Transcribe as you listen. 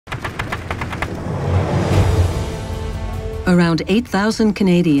Around 8,000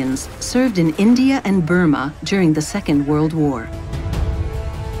 Canadians served in India and Burma during the Second World War.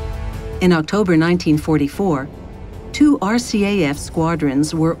 In October 1944, 2 RCAF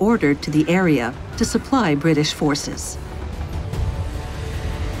squadrons were ordered to the area to supply British forces.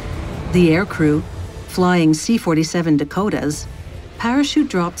 The aircrew, flying C-47 Dakotas,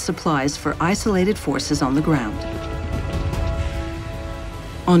 parachute-dropped supplies for isolated forces on the ground.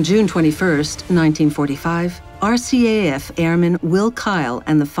 On June 21, 1945, RCAF Airman Will Kyle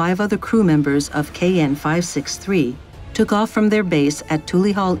and the 5 other crew members of KN-563 took off from their base at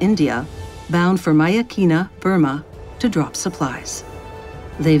Tulihal, India, bound for Mayakina, Burma, to drop supplies.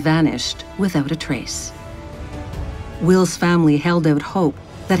 They vanished without a trace. Will's family held out hope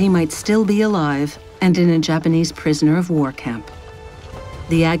that he might still be alive and in a Japanese prisoner of war camp.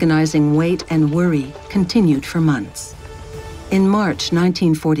 The agonizing wait and worry continued for months. In March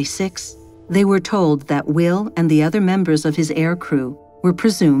 1946, they were told that Will and the other members of his air crew were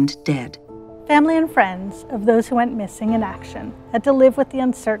presumed dead. Family and friends of those who went missing in action had to live with the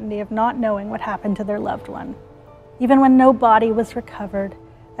uncertainty of not knowing what happened to their loved one. Even when no body was recovered,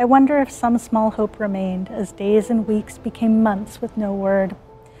 I wonder if some small hope remained as days and weeks became months with no word.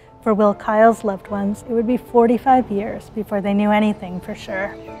 For Will Kyle's loved ones, it would be 45 years before they knew anything for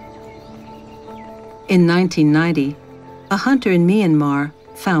sure. In 1990, a hunter in Myanmar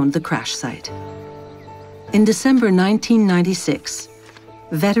found the crash site. In December 1996,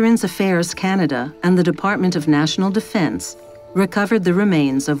 Veterans Affairs Canada and the Department of National Defence recovered the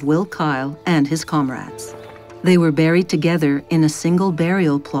remains of Will Kyle and his comrades. They were buried together in a single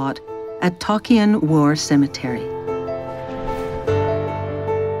burial plot at Tokian War Cemetery.